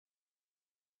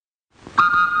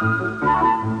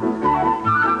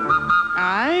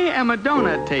I am a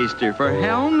donut taster for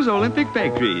Helms Olympic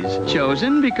Bakeries,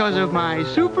 chosen because of my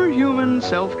superhuman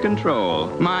self-control,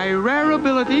 my rare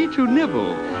ability to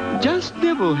nibble, just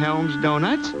nibble Helms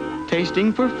donuts,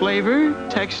 tasting for flavor,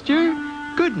 texture,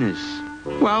 goodness,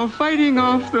 while fighting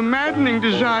off the maddening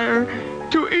desire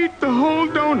to eat the whole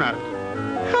donut.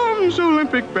 Helms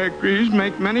Olympic Bakeries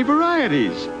make many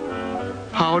varieties.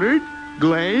 Powdered,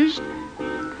 glazed,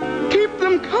 keep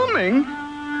them coming.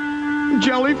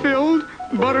 Jelly-filled,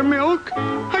 buttermilk,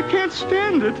 I can't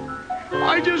stand it.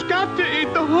 I just got to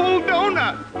eat the whole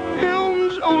donut.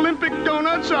 Helms Olympic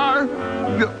donuts are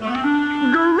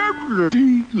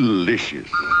delicious.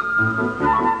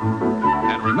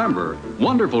 And remember,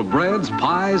 wonderful breads,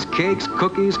 pies, cakes,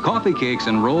 cookies, coffee cakes,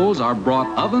 and rolls are brought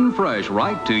oven fresh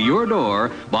right to your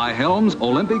door by Helms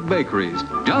Olympic Bakeries.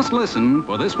 Just listen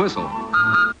for this whistle.